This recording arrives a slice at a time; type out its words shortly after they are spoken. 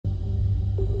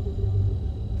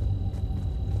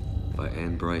by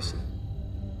Anne Bryson.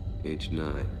 Age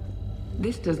 9.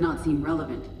 This does not seem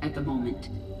relevant at the moment.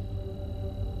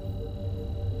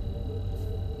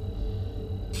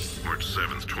 March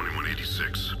 7th,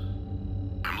 2186.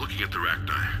 I'm looking at the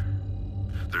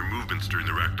Rachni. Their movements during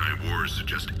the Rachni Wars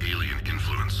suggest alien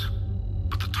influence.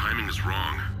 But the timing is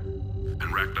wrong,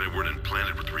 and Rachni weren't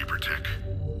implanted with Reaper tech.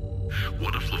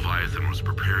 What if Leviathan was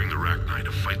preparing the Rachni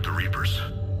to fight the Reapers?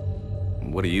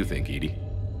 What do you think, EDI?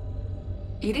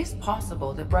 It is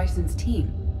possible that Bryson's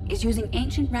team is using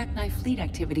ancient Rachni fleet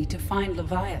activity to find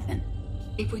Leviathan.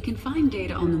 If we can find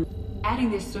data on them,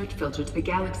 adding this search filter to the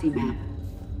galaxy map.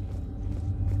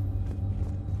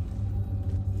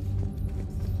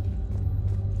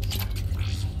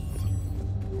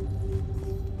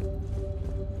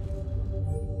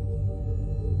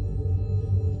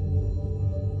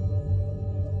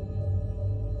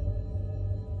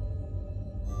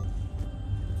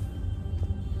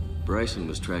 Bryson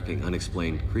was tracking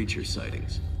unexplained creature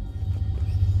sightings.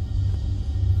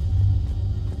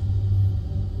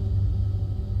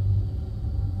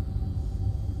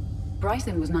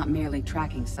 Bryson was not merely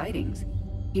tracking sightings.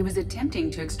 He was attempting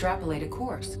to extrapolate a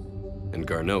course. And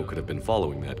Garneau could have been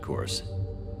following that course.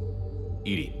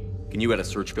 EDI, can you add a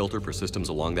search filter for systems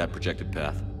along that projected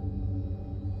path?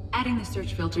 Adding the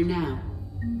search filter now.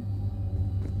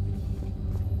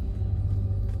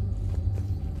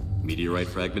 Meteorite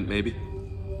fragment, maybe?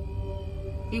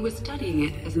 He was studying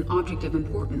it as an object of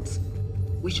importance.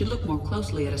 We should look more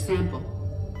closely at a sample.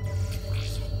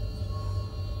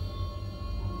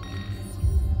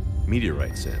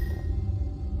 Meteorite sample.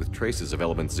 With traces of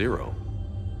element 0.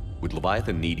 Would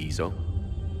Leviathan need ESO?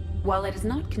 While it is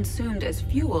not consumed as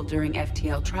fuel during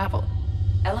FTL travel,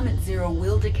 element 0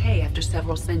 will decay after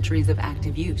several centuries of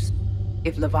active use.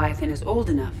 If Leviathan is old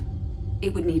enough,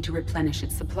 it would need to replenish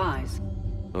its supplies.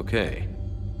 Okay.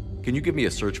 Can you give me a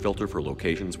search filter for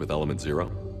locations with element 0?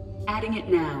 Adding it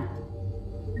now.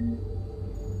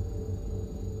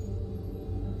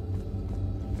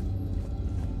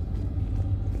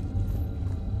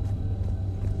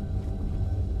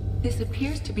 This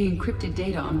appears to be encrypted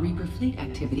data on Reaper fleet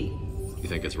activity. You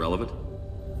think it's relevant?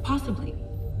 Possibly,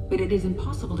 but it is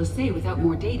impossible to say without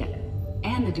more data,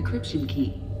 and the decryption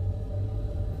key.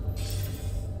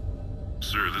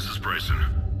 Sir, this is Bryson.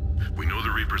 We know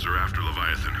the Reapers are after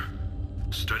Leviathan.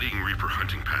 Studying Reaper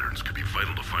hunting patterns could be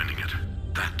vital to finding it.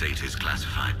 That data is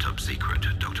classified top secret,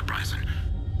 Dr. Bryson.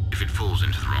 If it falls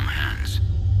into the wrong hands...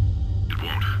 It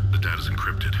won't. The data's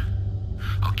encrypted.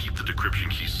 I'll keep the decryption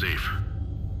key safe.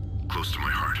 Close to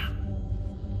my heart.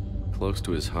 Close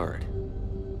to his heart.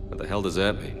 What the hell does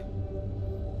that mean?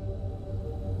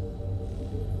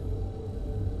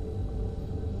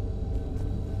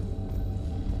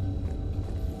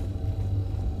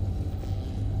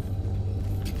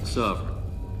 Sovereign,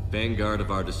 vanguard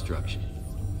of our destruction.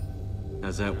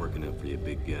 How's that working out for you,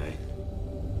 big guy?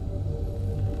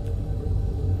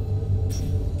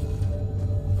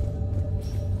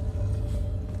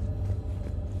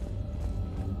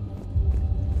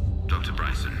 Dr.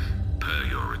 Bryson, per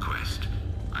your request,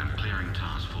 I'm clearing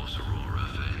Task Force Aurora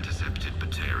for intercepted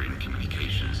Batarian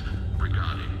communications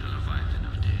regarding the Leviathan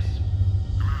of Dis.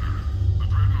 Commander, the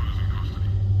Dreadnought is in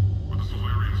custody, but the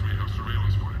Solarians may have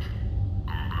surveillance footage.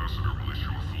 Our ambassador will issue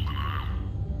a full denial.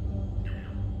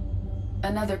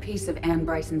 Another piece of Anne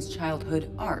Bryson's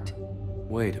childhood art.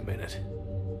 Wait a minute.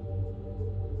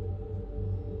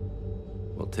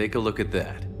 Well, take a look at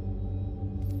that.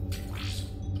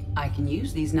 I can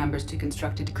use these numbers to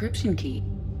construct a decryption key.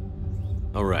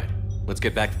 All right, let's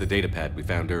get back to the datapad we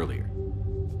found earlier.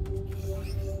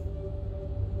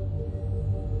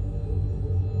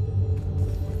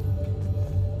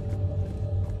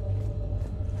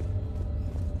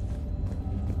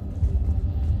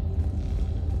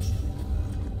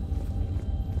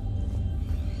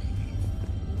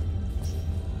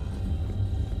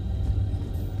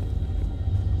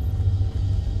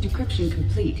 Decryption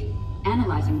complete.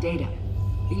 Analyzing data.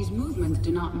 These movements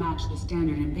do not match the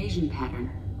standard invasion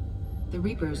pattern. The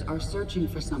Reapers are searching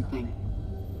for something.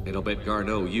 And I'll bet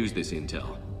Garneau used this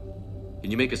intel.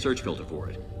 Can you make a search filter for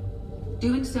it?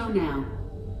 Doing so now.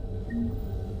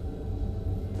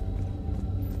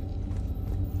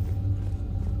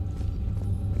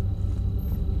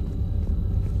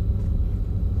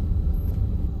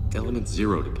 Element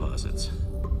 0 deposits.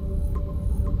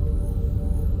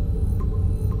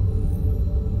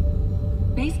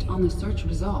 Based on the search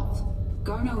results,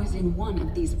 Garneau is in one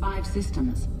of these 5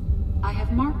 systems. I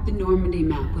have marked the Normandy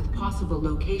map with possible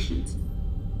locations.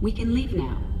 We can leave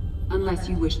now, unless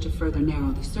you wish to further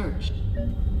narrow the search.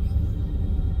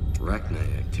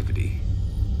 Rachni activity.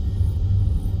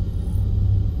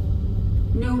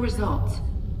 No results.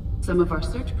 Some of our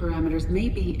search parameters may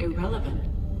be irrelevant.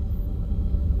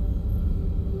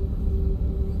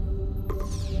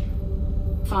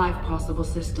 Five possible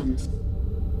systems.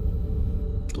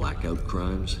 Blackout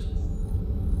crimes?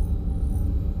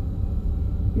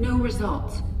 No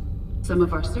results. Some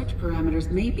of our search parameters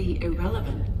may be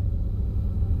irrelevant.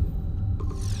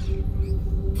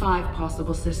 Five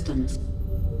possible systems.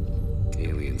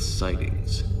 Alien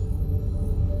sightings.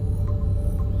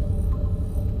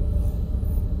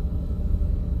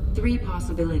 Three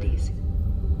possibilities.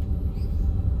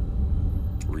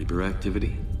 Reaper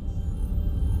activity?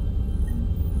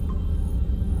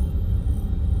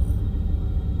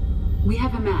 We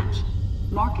have a match,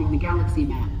 marking the galaxy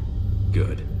map.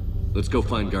 Good. Let's go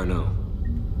find Garneau.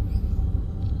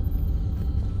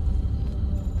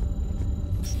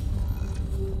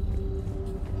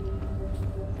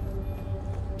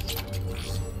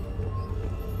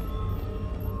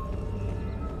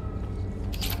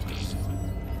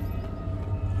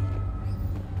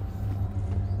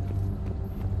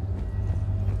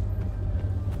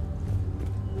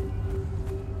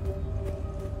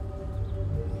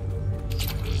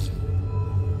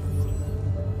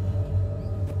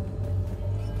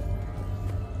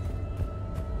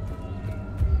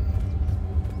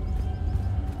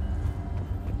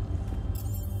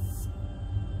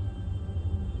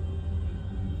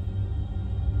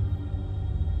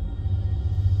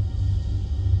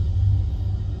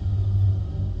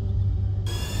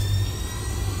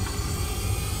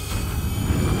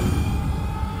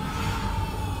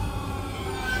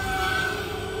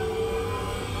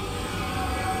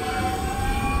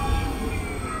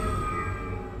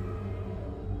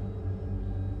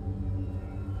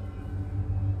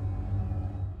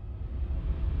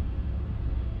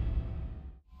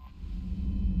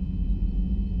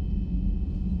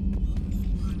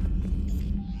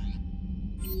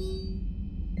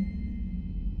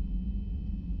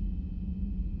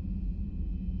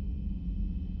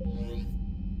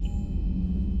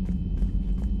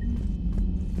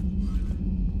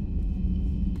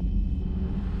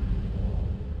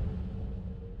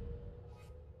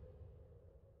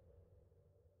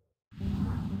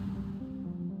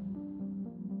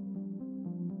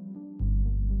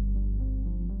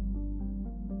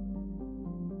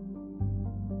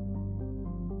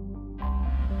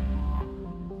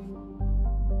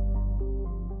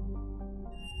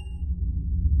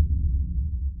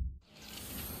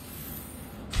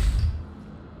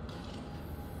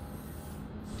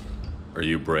 Are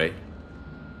you Bray?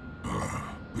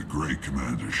 The great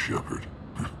Commander Shepard.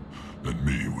 And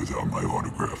me without my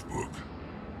autograph book.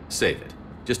 Save it.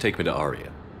 Just take me to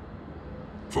Aria.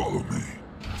 Follow me.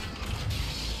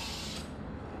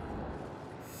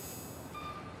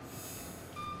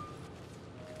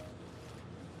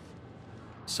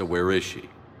 So where is she?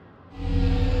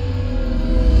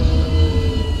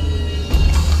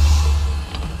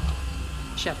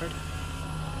 Shepard.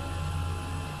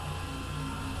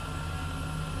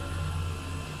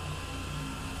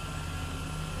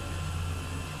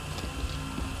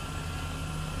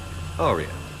 Aria.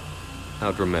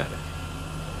 How dramatic.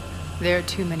 There are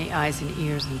too many eyes and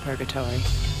ears in Purgatory.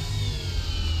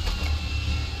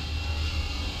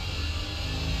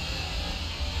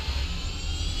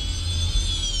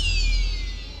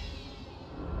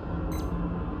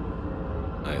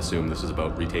 I assume this is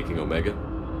about retaking Omega?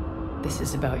 This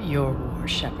is about your war,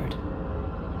 Shepard.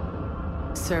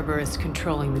 Cerberus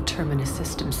controlling the Terminus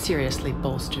system seriously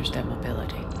bolsters their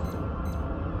mobility.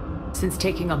 Since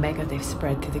taking Omega, they've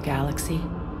spread through the galaxy.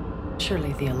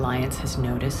 Surely the Alliance has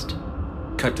noticed.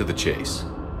 Cut to the chase.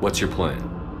 What's your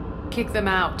plan? Kick them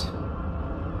out.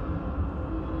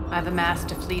 I've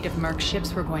amassed a fleet of merc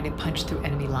ships. We're going to punch through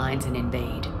enemy lines and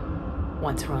invade.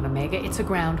 Once we're on Omega, it's a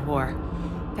ground war.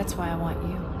 That's why I want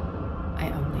you. I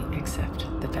only accept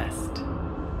the best.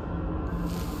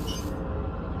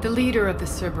 The leader of the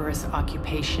Cerberus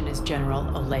occupation is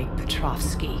General Oleg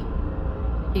Petrovsky.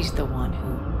 He's the one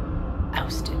who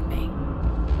ousted me.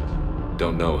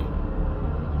 Don't know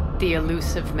him. The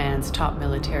elusive man's top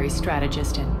military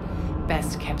strategist and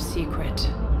best kept secret.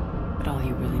 But all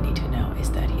you really need to know is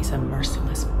that he's a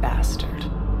merciless bastard.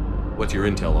 What's your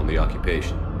intel on the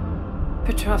occupation?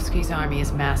 Petrovsky's army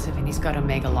is massive and he's got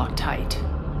Omega locked tight.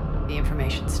 The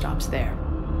information stops there.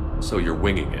 So you're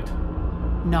winging it?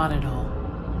 Not at all.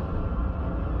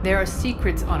 There are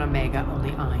secrets on Omega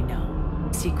only I know.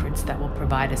 Secrets that will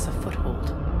provide us a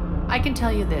foothold. I can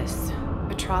tell you this.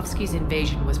 Petrovsky's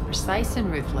invasion was precise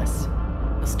and ruthless.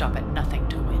 He'll stop at nothing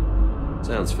to win.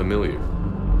 Sounds familiar.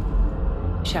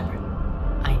 Shepard,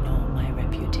 I know my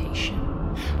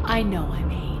reputation. I know I'm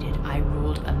hated. I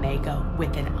ruled Omega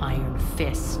with an iron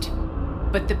fist.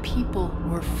 But the people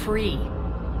were free.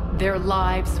 Their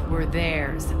lives were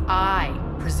theirs. I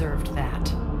preserved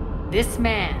that. This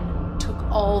man took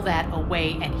all that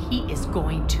away, and he is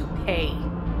going to pay.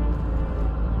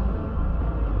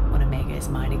 When Omega is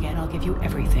mine again, I'll give you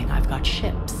everything. I've got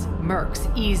ships, mercs,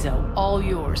 Ezo, all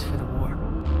yours for the war.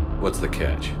 What's the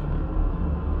catch?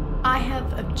 I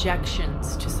have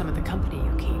objections to some of the company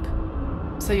you keep.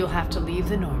 So you'll have to leave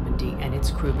the Normandy and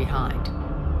its crew behind.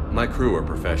 My crew are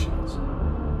professionals.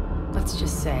 Let's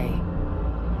just say,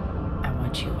 I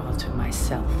want you all to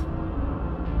myself.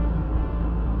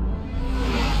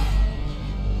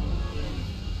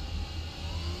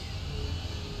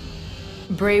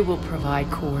 Bray will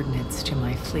provide coordinates to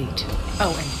my fleet.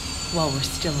 Oh, and while we're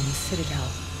still in the Citadel,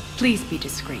 please be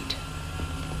discreet.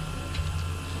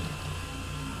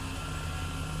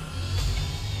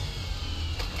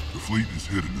 The fleet is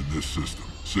hidden in this system.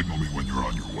 Signal me when you're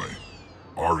on your way.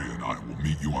 Aria and I will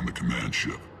meet you on the command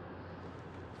ship.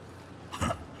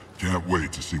 Can't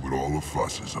wait to see what all the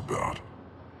fuss is about.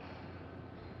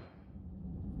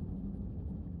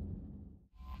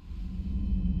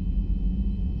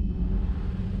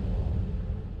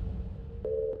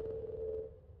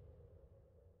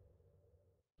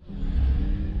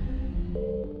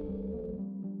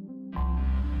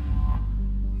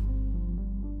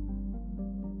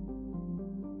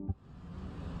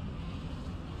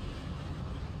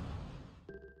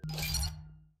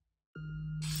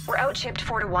 We're outshipped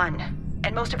 4-1,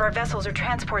 and most of our vessels are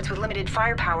transports with limited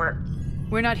firepower.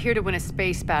 We're not here to win a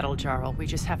space battle, Jarl. We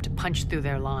just have to punch through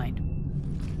their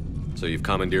line. So you've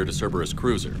commandeered a Cerberus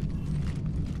cruiser?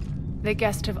 The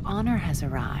guest of honor has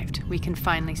arrived. We can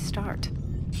finally start.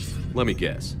 Let me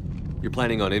guess. You're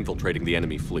planning on infiltrating the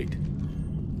enemy fleet?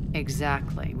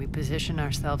 Exactly. We position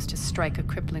ourselves to strike a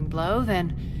crippling blow,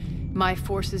 then my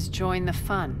forces join the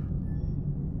fun.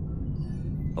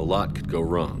 A lot could go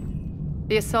wrong.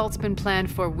 The assault's been planned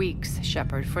for weeks,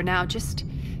 Shepard. For now, just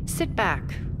sit back.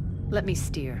 Let me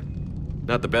steer.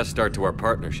 Not the best start to our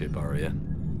partnership, Aria.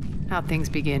 How things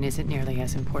begin isn't nearly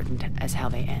as important as how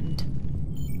they end.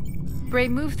 Bray,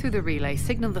 move through the relay.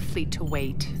 Signal the fleet to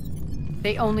wait.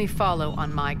 They only follow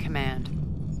on my command.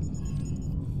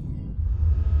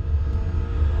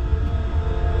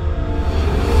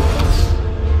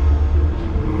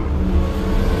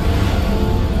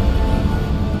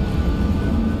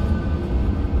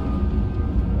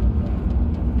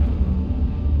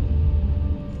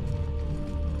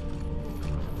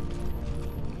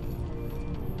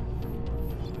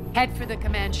 Head for the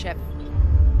command ship.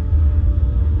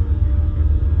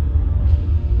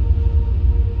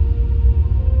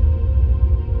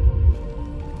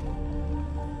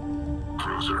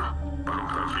 Cruiser, I don't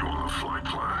have you on the flight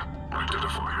plan.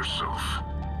 Identify yourself.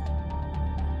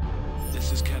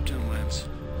 This is Captain Lance.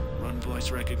 Run voice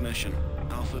recognition.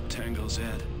 Alpha Tango Z.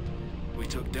 We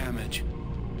took damage.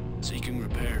 Seeking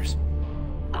repairs.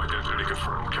 Identity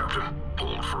confirmed, Captain.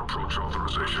 Hold for approach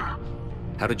authorization.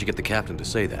 How did you get the captain to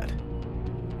say that?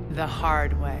 The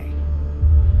hard way.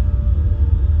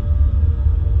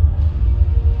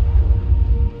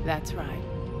 That's right.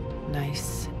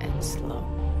 Nice and slow.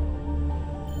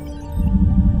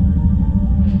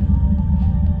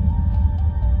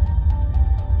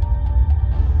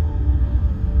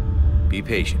 Be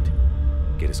patient.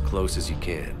 Get as close as you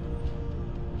can.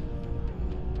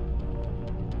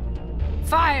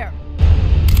 Fire!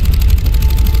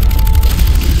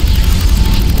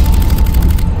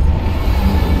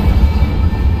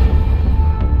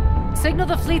 Signal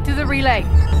the fleet through the relay.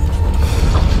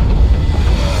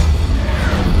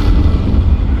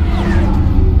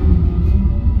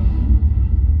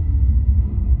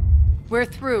 We're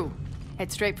through.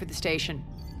 Head straight for the station.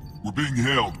 We're being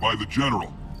hailed by the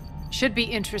General. Should be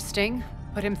interesting.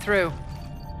 Put him through.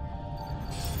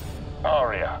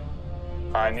 Aria,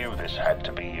 I knew this had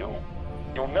to be you.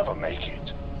 You'll never make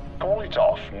it. Call it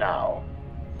off now.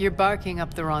 You're barking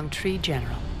up the wrong tree,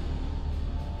 General.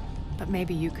 But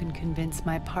maybe you can convince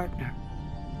my partner.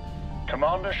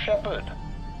 Commander Shepard,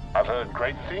 I've heard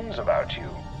great things about you.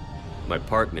 My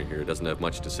partner here doesn't have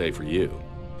much to say for you.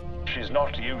 She's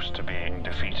not used to being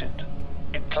defeated.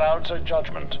 It clouds her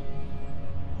judgment.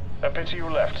 A pity you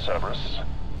left, Cerberus.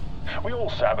 We all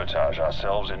sabotage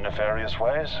ourselves in nefarious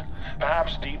ways.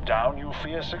 Perhaps deep down you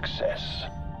fear success.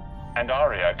 And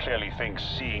Aria clearly thinks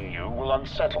seeing you will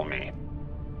unsettle me.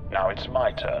 Now it's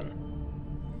my turn.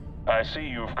 I see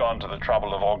you've gone to the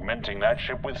trouble of augmenting that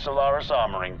ship with Solaris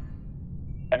armoring.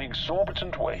 An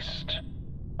exorbitant waste.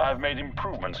 I've made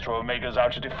improvements to Omega's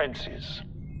outer defenses.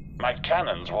 My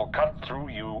cannons will cut through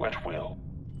you at will.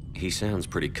 He sounds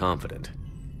pretty confident.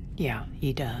 Yeah,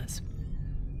 he does.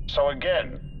 So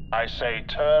again, I say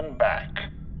turn back.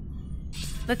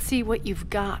 Let's see what you've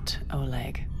got,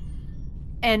 Oleg.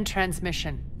 End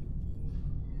transmission.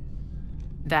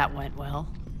 That went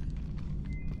well.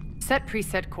 Set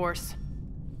preset course.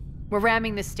 We're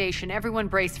ramming the station. Everyone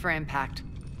brace for impact.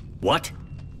 What?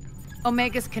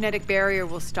 Omega's kinetic barrier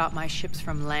will stop my ships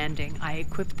from landing. I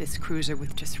equipped this cruiser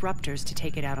with disruptors to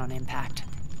take it out on impact.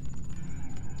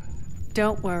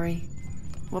 Don't worry.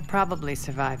 We'll probably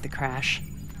survive the crash.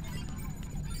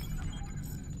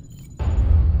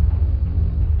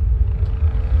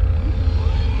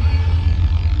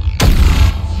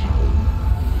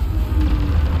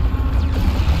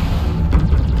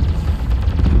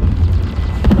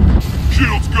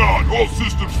 Shield's gone! All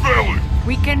systems failing!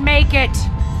 We can make it!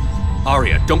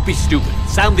 Aria, don't be stupid.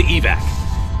 Sound the evac.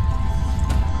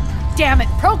 Damn it!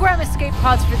 Program escape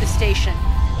pods for the station.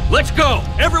 Let's go!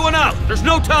 Everyone out! There's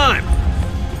no time!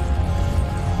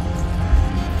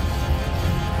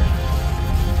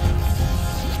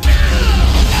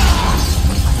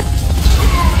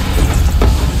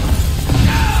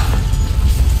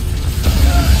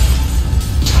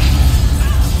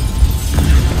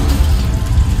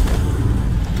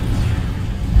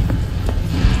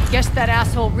 Guess that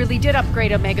asshole really did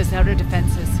upgrade Omega's outer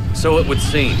defenses. So it would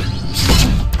seem.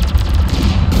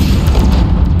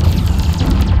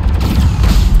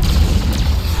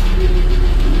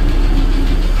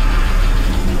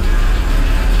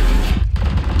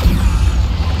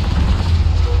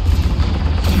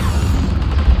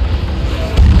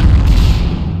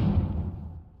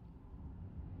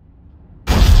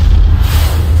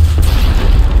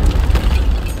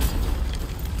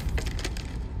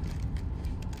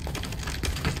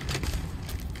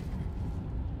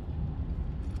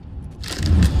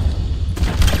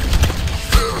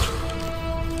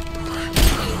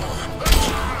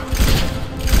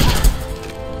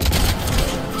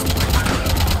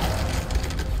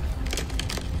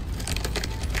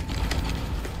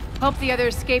 Hope the other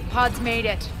escape pods made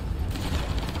it.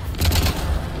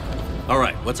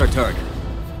 Alright, what's our target?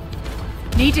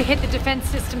 Need to hit the defense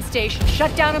system station.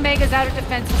 Shut down Omega's outer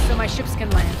defenses so my ships can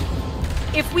land.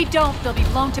 If we don't, they'll be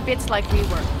blown to bits like we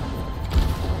were.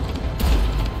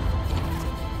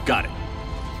 Got it.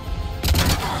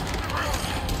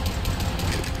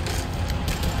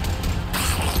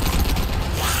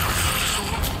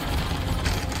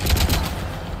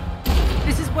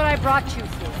 This is what I brought you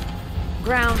for.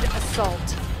 Ground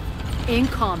assault. In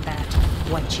combat,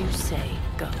 what you say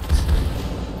goes.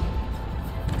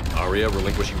 Aria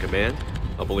relinquishing command?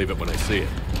 I'll believe it when I see it.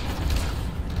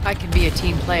 I can be a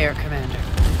team player, Commander.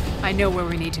 I know where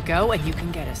we need to go, and you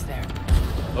can get us there.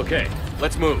 Okay,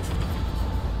 let's move.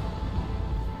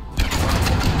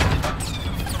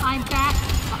 I'm back,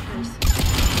 fuckers.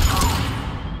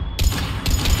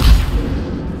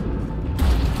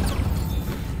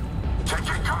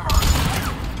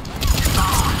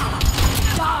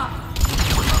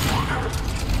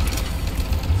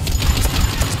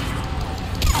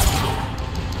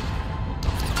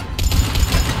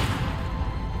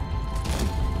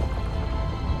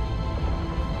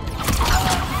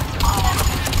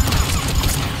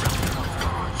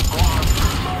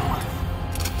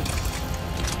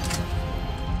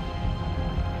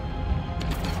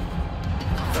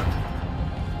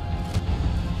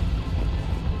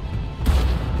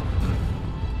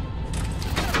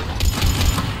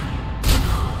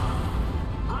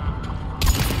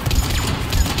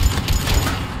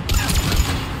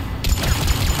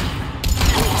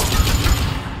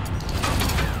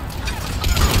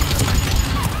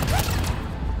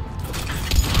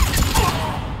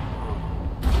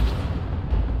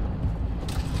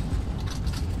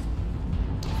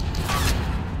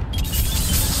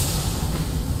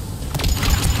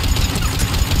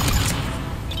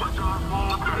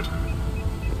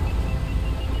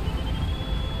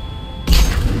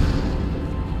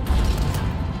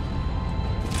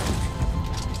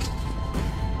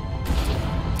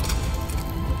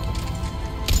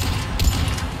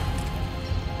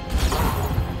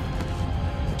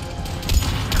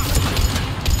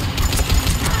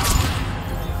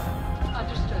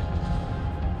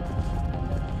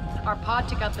 Our pod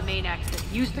took out the main exit.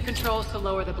 Use the controls to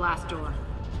lower the blast door.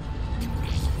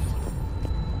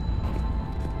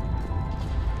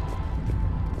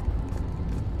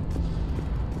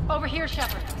 Over here,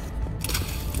 Shepard.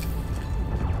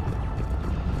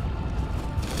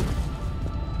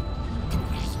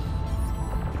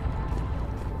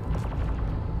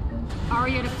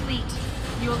 Aria to fleet.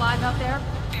 You alive out there?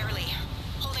 Barely.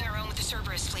 Holding our own with the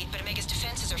Cerberus fleet, but Omega's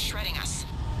defenses are shredding us.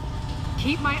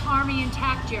 Keep my army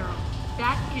intact, Gerald.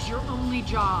 That is your only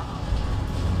job.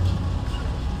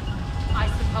 I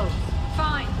suppose.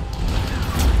 Fine.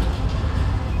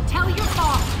 Tell your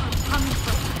boss I'm coming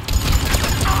for you.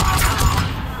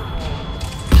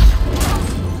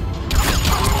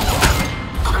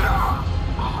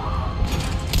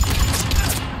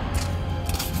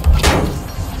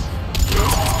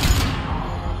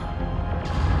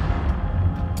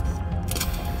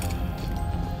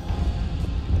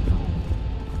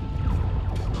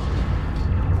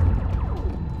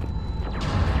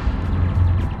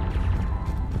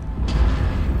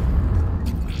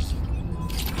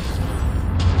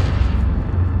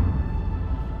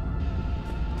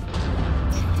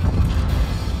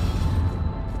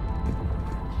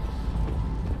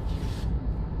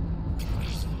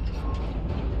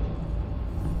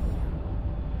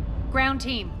 Ground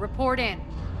team, report in.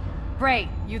 Bray,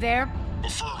 you there?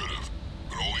 Affirmative.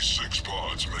 But only 6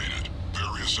 pods made it.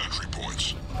 Various entry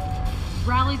points.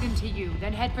 Rally them to you,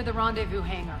 then head for the rendezvous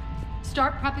hangar.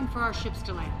 Start prepping for our ships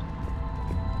to land.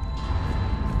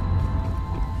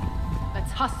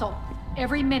 Let's hustle.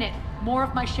 Every minute, more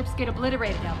of my ships get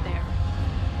obliterated out there.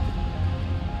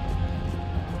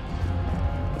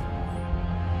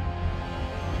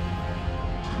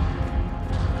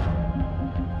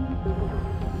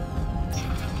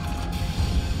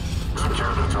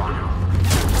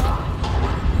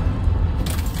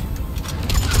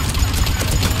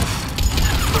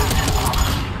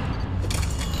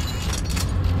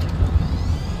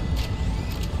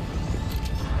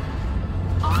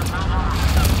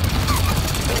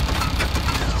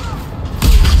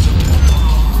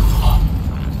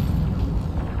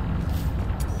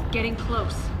 Getting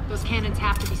close. Those cannons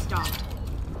have to be stopped.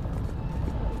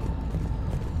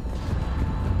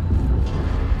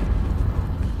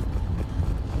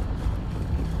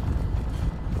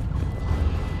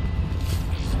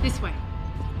 This way.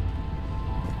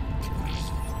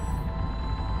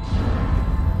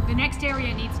 The next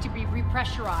area needs to be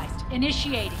repressurized.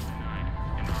 Initiating.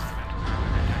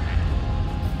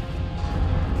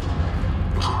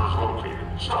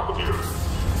 Stop the gear.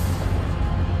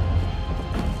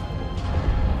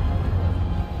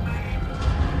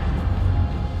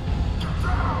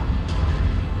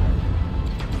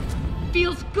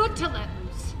 Feels good to let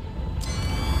loose.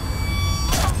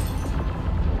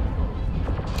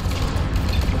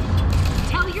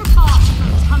 Tell your boss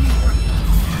I'm coming for you.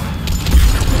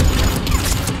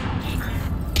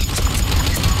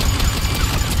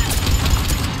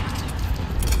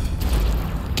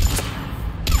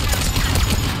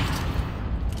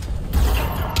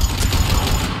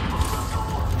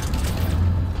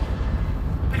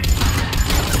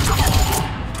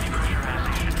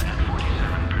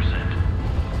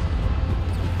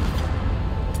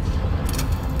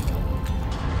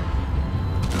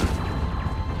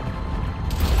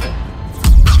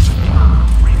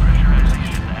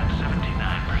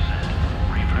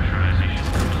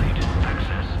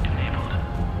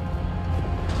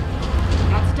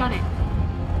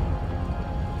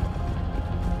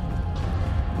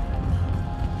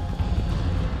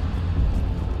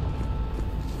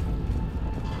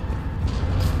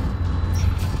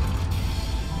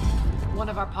 One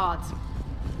of our pods.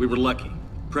 We were lucky.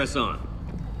 Press on.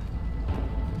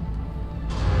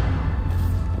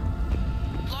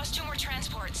 Lost 2 more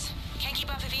transports. Can't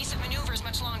keep up evasive maneuvers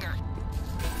much longer.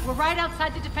 We're right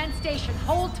outside the defense station.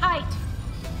 Hold tight.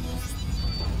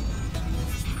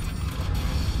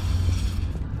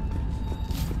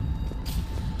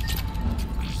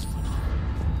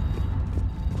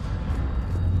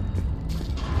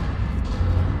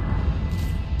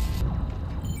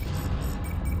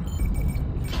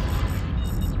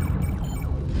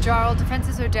 Jarl,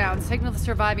 defenses are down. Signal the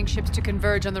surviving ships to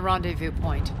converge on the rendezvous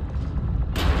point.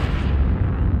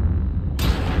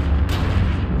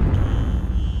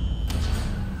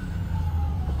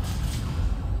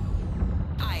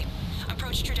 Aye.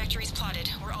 Approach trajectories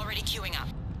plotted. We're already queuing up.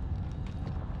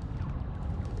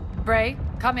 Bray,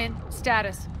 come in.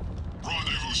 Status.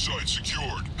 Rendezvous site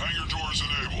secured. Hangar doors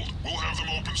enabled. We'll have them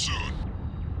open soon.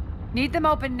 Need them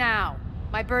open now.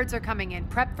 My birds are coming in.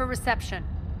 Prep for reception.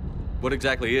 What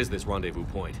exactly is this rendezvous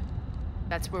point?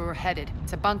 That's where we're headed.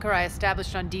 It's a bunker I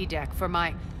established on D-Deck for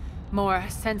my more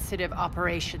sensitive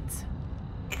operations.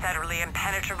 It's utterly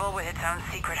impenetrable with its own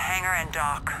secret hangar and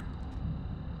dock.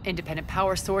 Independent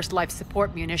power source, life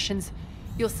support, munitions.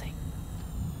 You'll see.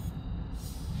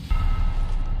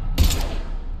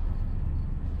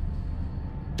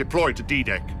 Deploy to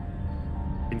D-Deck.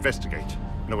 Investigate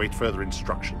and await further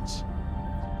instructions.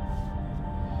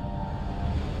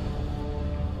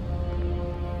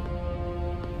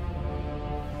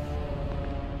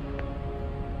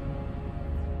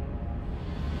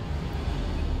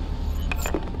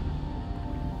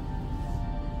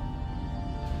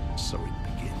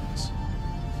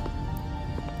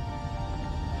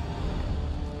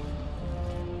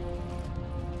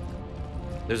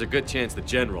 There's a good chance the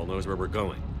General knows where we're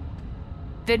going.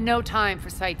 Then no time for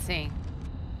sightseeing.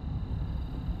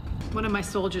 One of my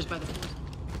soldiers by the...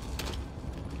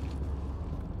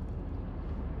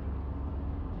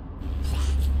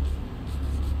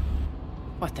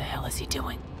 What the hell is he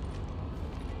doing?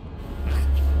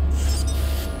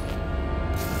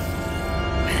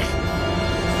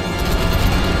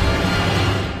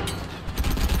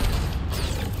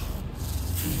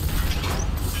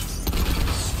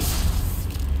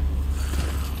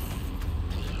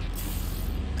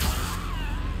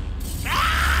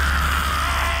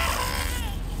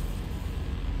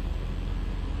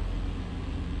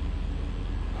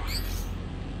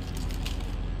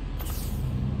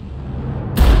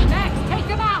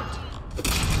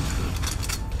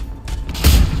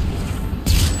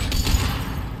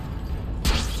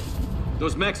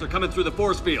 Those mechs are coming through the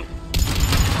force field.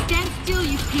 Stand still,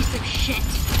 you piece of shit!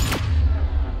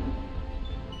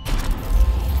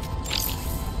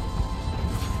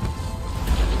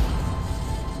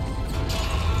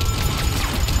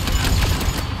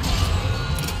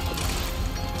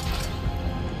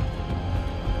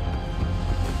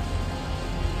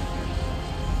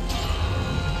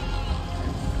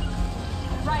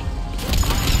 Right!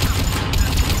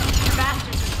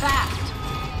 Bastards are fast!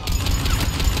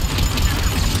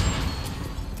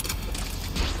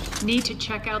 Need to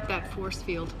check out that force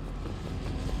field.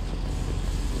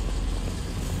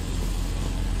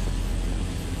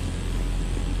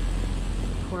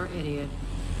 Poor idiot.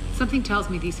 Something tells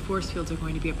me these force fields are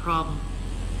going to be a problem.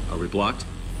 Are we blocked?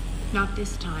 Not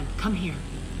this time. Come here.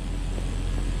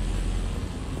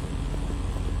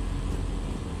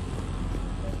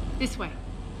 This way.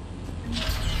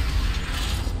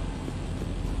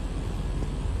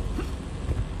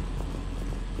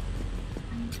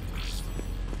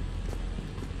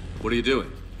 What are you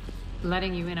doing?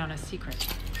 Letting you in on a secret.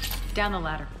 Down the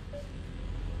ladder.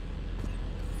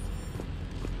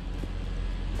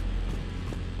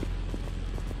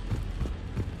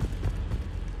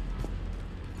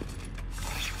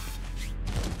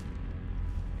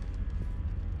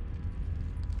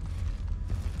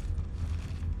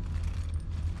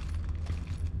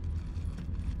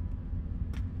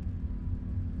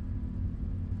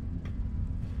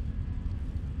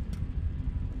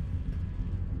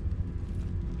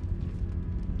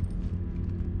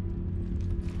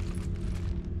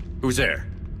 Who's there?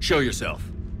 Show yourself.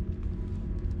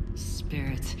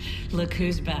 Spirits, look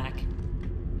who's back.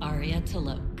 Arya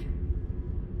T'Loak.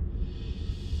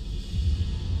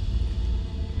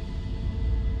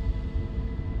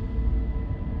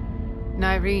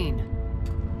 Nyreen,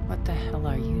 what the hell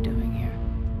are you doing here?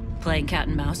 Playing cat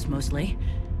and mouse, mostly.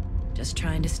 Just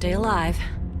trying to stay alive.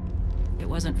 If it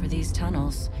wasn't for these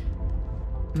tunnels.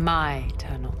 My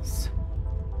tunnels.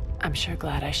 I'm sure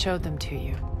glad I showed them to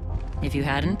you. If you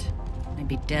hadn't, I'd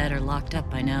be dead or locked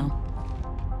up by now.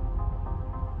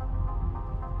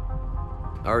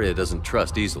 Arya doesn't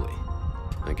trust easily.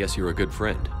 I guess you're a good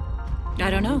friend.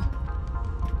 I don't know.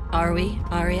 Are we,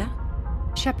 Arya?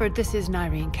 Shepard, this is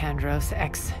Nyreen Kandros,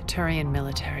 ex-Turian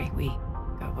military. We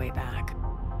go way back.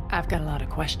 I've got a lot of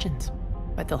questions,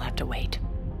 but they'll have to wait.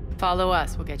 Follow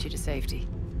us, we'll get you to safety.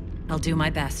 I'll do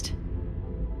my best.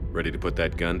 Ready to put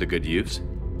that gun to good use?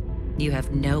 You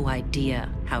have no idea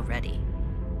how ready.